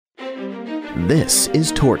This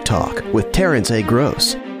is Tort Talk with Terrence A.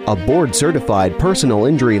 Gross, a board-certified personal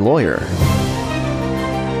injury lawyer.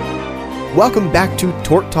 Welcome back to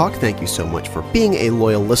Tort Talk. Thank you so much for being a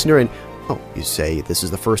loyal listener. And, you say this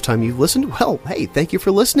is the first time you've listened? Well, hey, thank you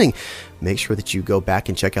for listening. Make sure that you go back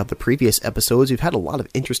and check out the previous episodes. We've had a lot of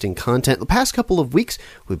interesting content. The past couple of weeks,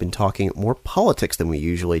 we've been talking more politics than we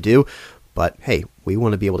usually do. But hey, we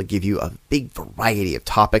want to be able to give you a big variety of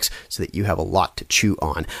topics so that you have a lot to chew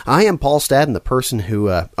on. I am Paul Stadden, the person who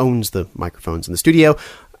owns the microphones in the studio.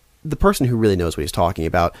 The person who really knows what he's talking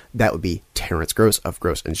about, that would be Terrence Gross of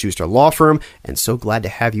Gross & Schuster Law Firm. And so glad to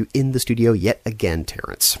have you in the studio yet again,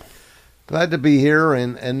 Terrence. Glad to be here.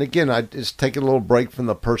 And again, I just taking a little break from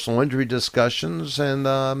the personal injury discussions.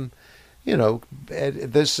 And,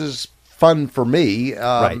 this is fun for me,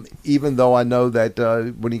 right. Even though I know that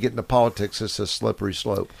when you get into politics, it's a slippery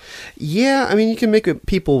slope. Yeah, I mean, you can make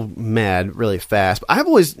people mad really fast. But I've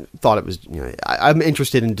always thought it was, I'm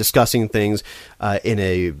interested in discussing things in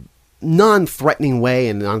a non-threatening way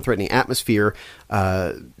and non-threatening atmosphere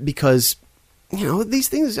because, these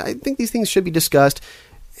things, I think these things should be discussed.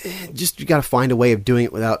 Just you got to find a way of doing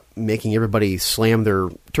it without making everybody slam their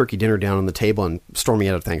turkey dinner down on the table and storming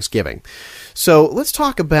out of Thanksgiving. So let's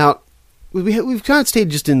talk about. We've kind of stayed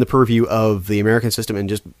just in the purview of the American system and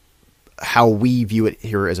just how we view it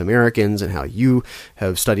here as Americans and how you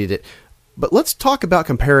have studied it. But let's talk about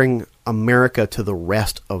comparing America to the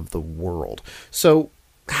rest of the world. So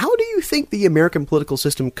how do you think the American political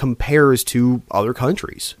system compares to other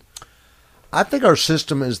countries? I think our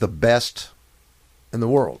system is the best in the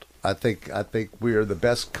world. I think we are the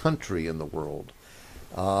best country in the world.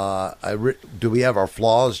 Do we have our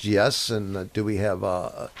flaws? Yes. And do we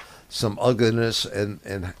have some ugliness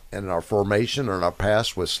in our formation or in our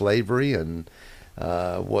past with slavery and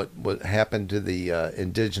what happened to the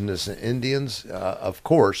indigenous Indians? Of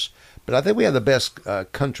course. But I think we have the best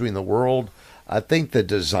country in the world. I think the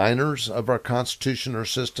designers of our Constitution or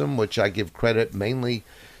system, which I give credit mainly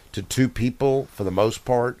to two people for the most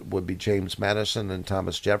part, would be James Madison and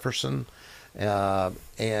Thomas Jefferson, and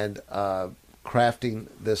crafting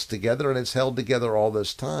this together, and it's held together all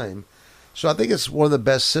this time. So I think it's one of the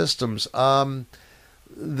best systems.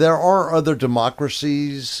 There are other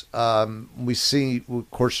democracies. We see, of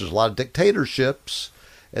course, there's a lot of dictatorships,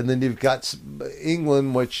 and then you've got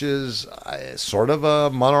England, which is sort of a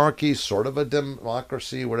monarchy, sort of a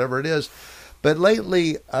democracy, whatever it is. But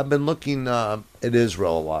lately, I've been looking at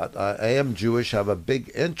Israel a lot. I am Jewish. I have a big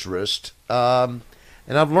interest. And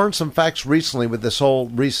I've learned some facts recently with this whole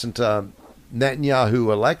recent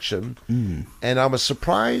Netanyahu election. And I was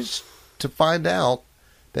surprised to find out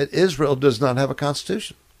that Israel does not have a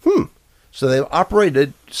constitution. So they've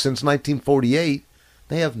operated since 1948.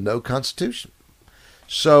 They have no constitution.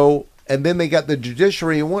 So, and then they got the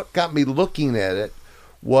judiciary. And what got me looking at it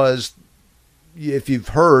was, if you've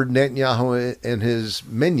heard, Netanyahu and his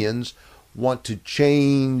minions want to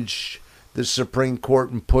change the Supreme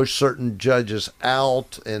Court and push certain judges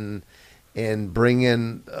out and bring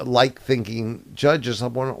in like-thinking judges.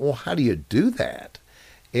 I'm wondering, well, how do you do that?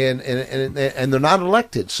 And they're not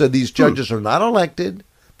elected. So these judges are not elected.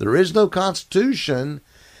 There is no constitution.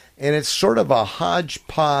 And it's sort of a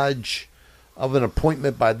hodgepodge of an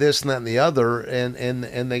appointment by this and that and the other.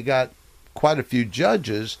 And they got quite a few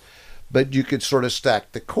judges, but you could sort of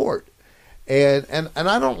stack the court. And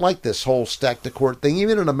I don't like this whole stack the court thing.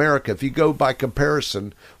 Even in America, if you go by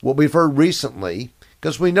comparison, what we've heard recently,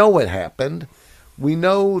 because we know what happened, we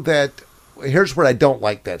know that. Here's where I don't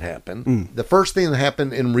like that happen. The first thing that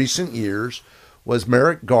happened in recent years was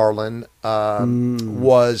Merrick Garland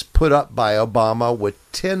was put up by Obama with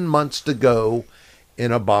 10 months to go in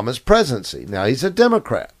Obama's presidency. Now, he's a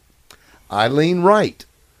Democrat. I lean right.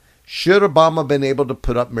 Should Obama been able to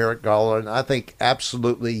put up Merrick Garland? I think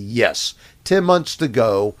absolutely yes. 10 months to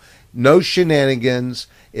go. No shenanigans.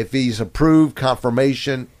 If he's approved,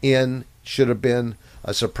 confirmation in, should have been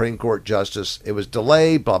a Supreme Court justice. It was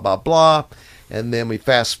delayed, blah, blah, blah. And then we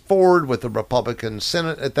fast forward with the Republican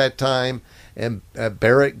Senate at that time, and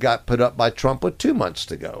Barrett got put up by Trump with 2 months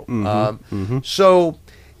to go. So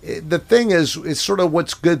the thing is, it's sort of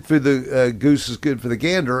what's good for the goose is good for the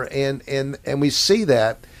gander, and we see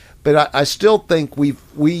that. But I still think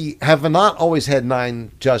we have not always had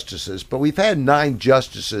 9 justices, but we've had 9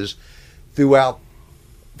 justices throughout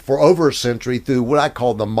for over a century through what I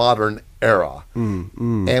call the modern era.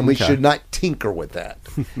 And we should not tinker with that.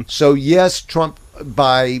 So yes, Trump,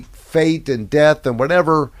 by fate and death and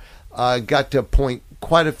whatever, got to appoint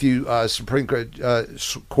quite a few Supreme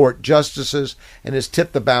Court justices and has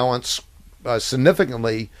tipped the balance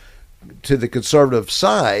significantly to the conservative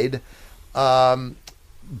side.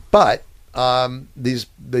 But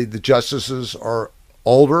the justices are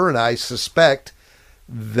older, and I suspect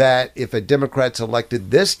that if a Democrat's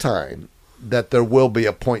elected this time, that there will be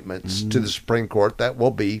appointments to the Supreme Court that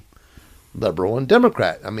will be liberal and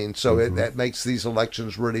Democrat. I mean, so that makes these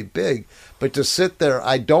elections really big. But to sit there,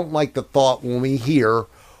 I don't like the thought when we hear,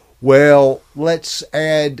 well, let's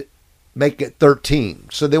make it 13.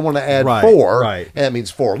 So they want to add 4. Right. And that means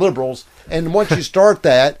 4 liberals. And once you start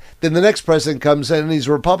that, then the next president comes in and he's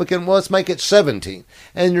a Republican. Well, let's make it 17.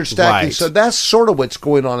 And you're stacking. Right. So that's sort of what's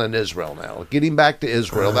going on in Israel now. Getting back to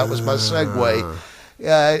Israel, that was my segue.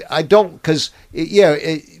 I don't, because,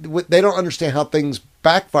 they don't understand how things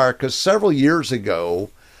backfire, because several years ago,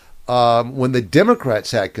 when the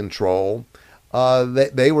Democrats had control,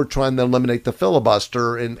 they were trying to eliminate the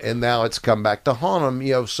filibuster, and now it's come back to haunt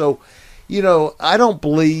them. So, I don't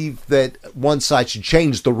believe that one side should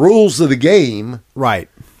change the rules of the game, right,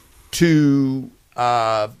 to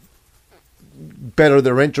better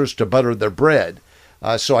their interest, to butter their bread.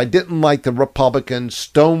 So I didn't like the Republicans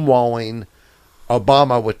stonewalling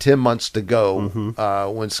Obama with 10 months to go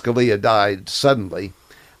when Scalia died suddenly,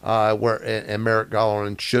 and Merrick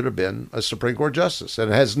Garland should have been a Supreme Court justice.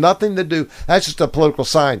 And it has nothing to do, that's just a political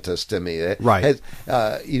scientist to me. Right.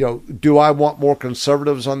 Do I want more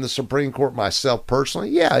conservatives on the Supreme Court myself personally?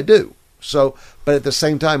 Yeah, I do. So, but at the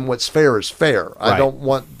same time, what's fair is fair. Right. I don't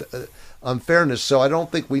want unfairness. So I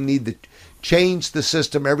don't think we need to change the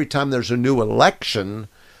system every time there's a new election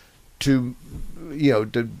to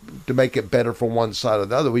make it better for one side or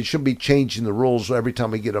the other. We should be changing the rules every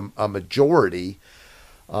time we get a majority,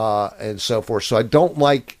 and so forth. So I don't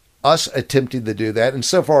like us attempting to do that. And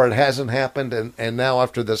so far it hasn't happened. And now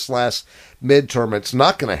after this last midterm, it's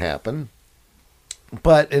not going to happen.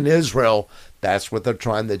 But in Israel, that's what they're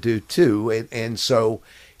trying to do too. And so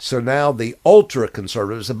now the ultra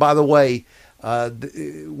conservatives, and by the way,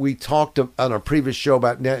 we talked on a previous show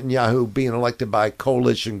about Netanyahu being elected by a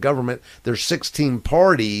coalition government. There's 16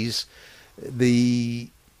 parties. The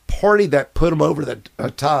party that put him over the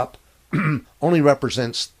top only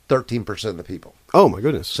represents 13% of the people. Oh, my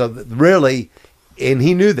goodness. So really, and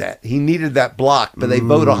he knew that. He needed that block, but they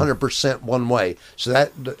vote 100% one way. So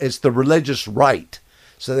that it's the religious right.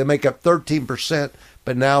 So they make up 13%,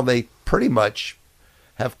 but now they pretty much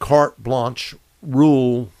have carte blanche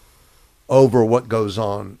rule over what goes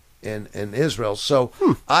on in Israel. So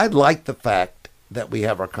I like the fact that we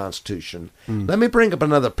have our Constitution. Let me bring up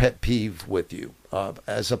another pet peeve with you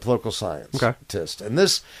as a political scientist. And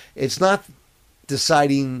this, it's not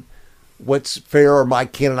deciding what's fair or my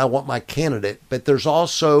candidate. I want my candidate. But there's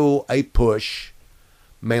also a push,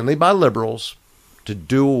 mainly by liberals, to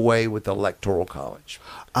do away with the Electoral College.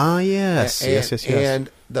 Ah, yes. Yes. And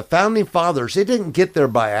the Founding Fathers, they didn't get there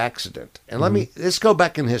by accident. And let's go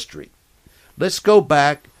back in history. Let's go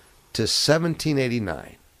back to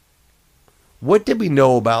 1789. What did we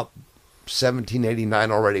know about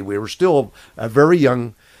 1789 already? We were still a very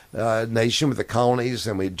young nation with the colonies,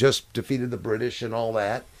 and we just defeated the British and all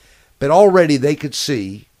that. But already they could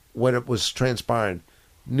see when it was transpiring.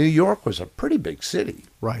 New York was a pretty big city.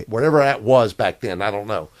 Right. Whatever that was back then, I don't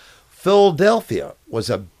know. Philadelphia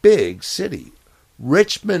was a big city.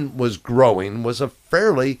 Richmond was growing, was a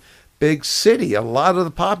fairly big city, a lot of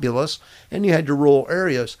the populace, and you had your rural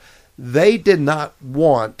areas. They did not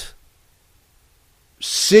want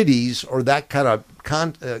cities or that kind of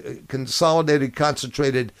consolidated,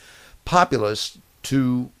 concentrated populace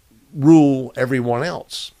to rule everyone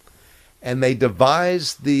else. And they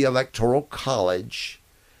devised the Electoral College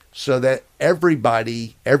so that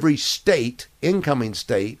everybody, every state, incoming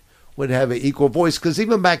state, would have an equal voice. Because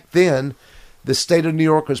even back then, the state of New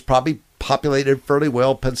York was probably populated fairly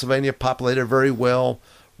well. Pennsylvania populated very well.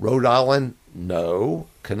 Rhode Island, no.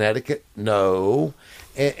 Connecticut, no.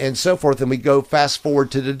 And so forth. And we go fast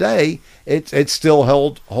forward to today, it still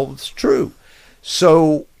holds true.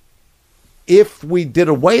 So if we did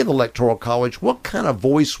away with the Electoral College, what kind of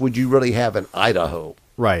voice would you really have in Idaho?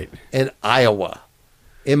 Right. In Iowa,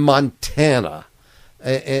 in Montana,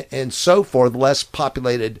 and so forth, less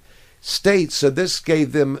populated states. So this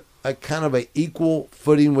gave them a kind of an equal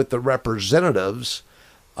footing with the representatives.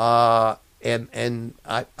 And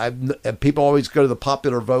people always go to the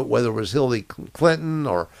popular vote, whether it was Hillary Clinton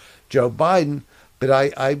or Joe Biden. But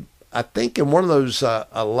I think in one of those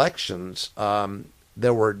elections,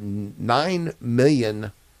 there were 9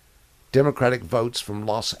 million Democratic votes from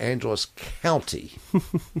Los Angeles County,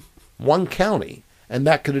 one county, and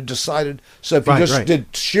that could have decided. So if you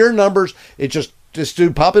did sheer numbers, it just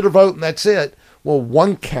do popular vote and that's it. Well,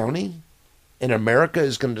 one county in America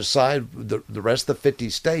is going to decide the rest of the 50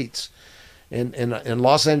 states. And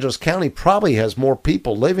Los Angeles County probably has more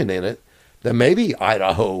people living in it than maybe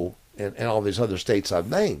Idaho and all these other states I've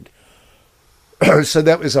named. So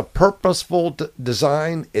that was a purposeful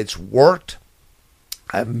design. It's worked.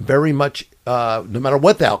 I'm very much, no matter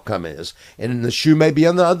what the outcome is, and the shoe may be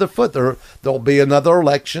on the other foot. There'll be another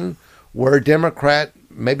election where a Democrat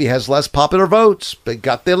maybe has less popular votes, but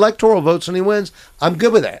got the electoral votes and he wins. I'm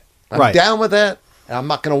good with that. I'm down with that. And I'm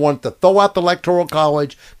not going to want to throw out the electoral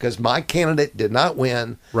college because my candidate did not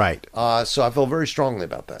win. Right. So I feel very strongly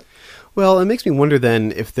about that. Well, it makes me wonder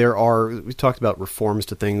then if there are, we talked about reforms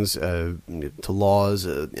to things, to laws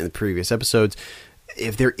in the previous episodes,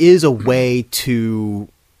 if there is a way to,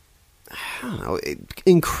 I don't know,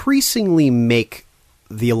 increasingly make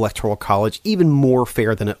the Electoral College even more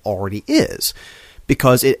fair than it already is,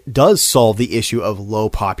 because it does solve the issue of low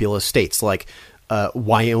populous states like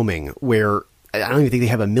Wyoming, where I don't even think they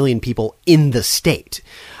have 1 million people in the state.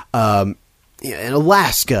 In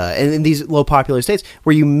Alaska and in these low populous states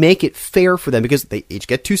where you make it fair for them because they each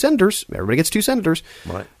get 2 senators. Everybody gets 2 senators.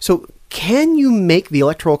 Right. So can you make the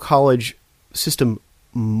Electoral College system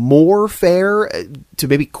more fair to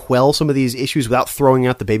maybe quell some of these issues without throwing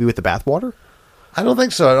out the baby with the bathwater? I don't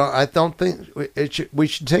think so. I don't think we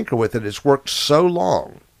should tinker with it. It's worked so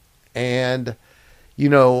long. And,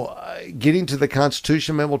 getting to the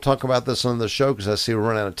Constitution, maybe we'll talk about this on the show because I see we're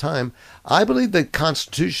running out of time. I believe the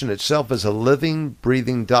Constitution itself is a living,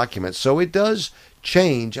 breathing document. So it does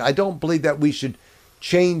change. I don't believe that we should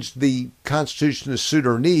change the Constitution to suit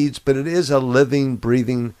our needs, but it is a living,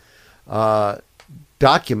 breathing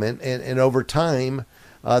document. And over time,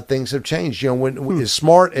 things have changed. As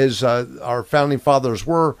smart as our founding fathers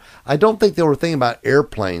were, I don't think they were thinking about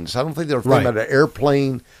airplanes. I don't think they were thinking about an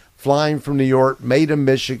airplane flying from New York, made in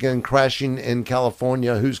Michigan, crashing in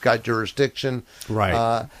California, who's got jurisdiction.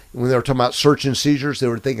 Right. When they were talking about search and seizures, they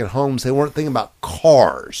were thinking homes. They weren't thinking about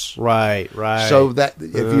cars. Right. So that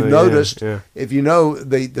if you noticed, if you know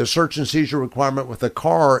the search and seizure requirement with a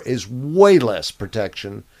car is way less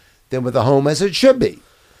protection than with a home, as it should be.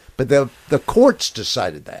 But the courts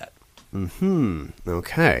decided that.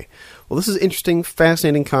 Okay. Well, this is an interesting,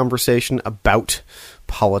 fascinating conversation about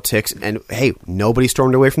politics. And hey, nobody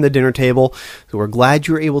stormed away from the dinner table. So we're glad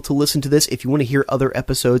you were able to listen to this. If you want to hear other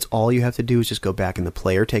episodes, all you have to do is just go back in the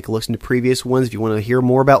player, take a listen to previous ones. If you want to hear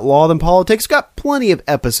more about law than politics, got plenty of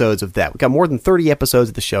episodes of that. We've got more than 30 episodes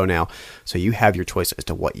of the show now. So you have your choice as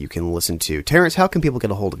to what you can listen to. Terrence, how can people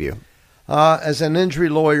get a hold of you? As an injury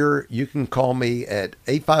lawyer, you can call me at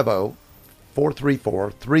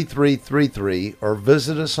 850-434-3333 or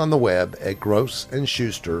visit us on the web at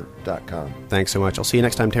grossandschuster.com. Thanks so much. I'll see you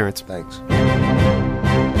next time, Terrence. Thanks.